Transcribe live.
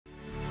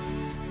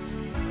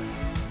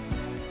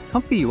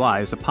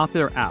ComfyUI is a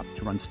popular app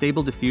to run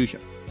Stable Diffusion,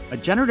 a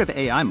generative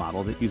AI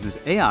model that uses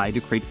AI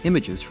to create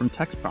images from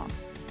text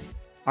prompts.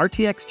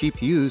 RTX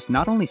GPUs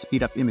not only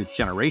speed up image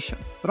generation,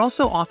 but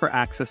also offer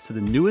access to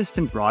the newest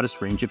and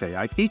broadest range of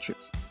AI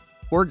features.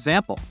 For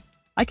example,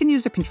 I can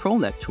use a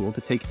ControlNet tool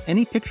to take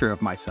any picture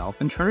of myself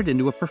and turn it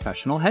into a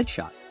professional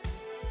headshot.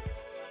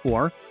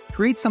 Or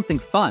create something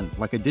fun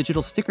like a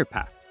digital sticker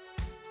pack.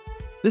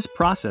 This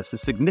process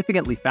is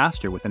significantly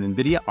faster with an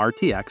NVIDIA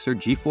RTX or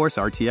GeForce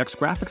RTX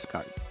graphics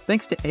card,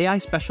 thanks to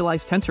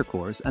AI-specialized tensor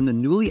cores and the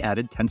newly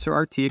added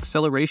TensorRT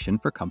acceleration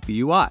for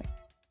ComfyUI.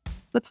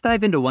 Let's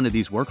dive into one of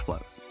these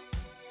workflows.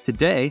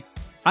 Today,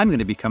 I'm going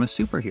to become a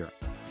superhero.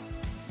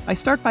 I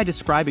start by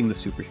describing the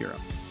superhero.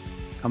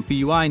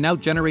 ComfyUI now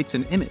generates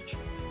an image,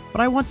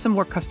 but I want some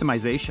more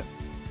customization.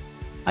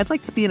 I'd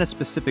like to be in a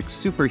specific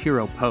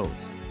superhero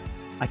pose.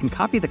 I can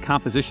copy the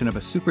composition of a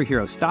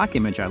superhero stock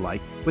image I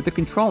like with a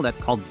ControlNet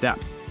called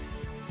Depth.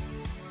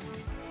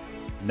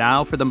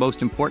 Now for the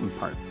most important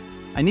part.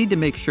 I need to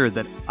make sure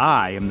that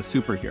I am the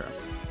superhero.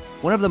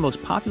 One of the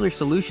most popular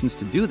solutions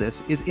to do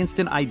this is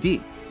Instant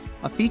ID,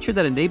 a feature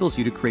that enables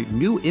you to create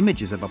new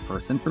images of a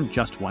person from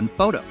just one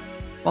photo,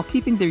 while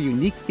keeping their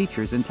unique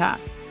features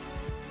intact.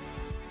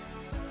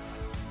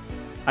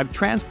 I've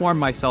transformed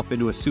myself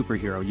into a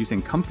superhero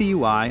using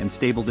ComfyUI and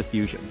Stable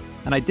Diffusion,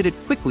 and I did it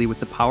quickly with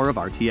the power of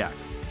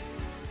RTX.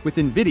 With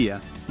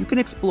NVIDIA, you can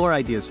explore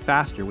ideas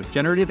faster with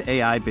generative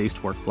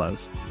AI-based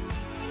workflows.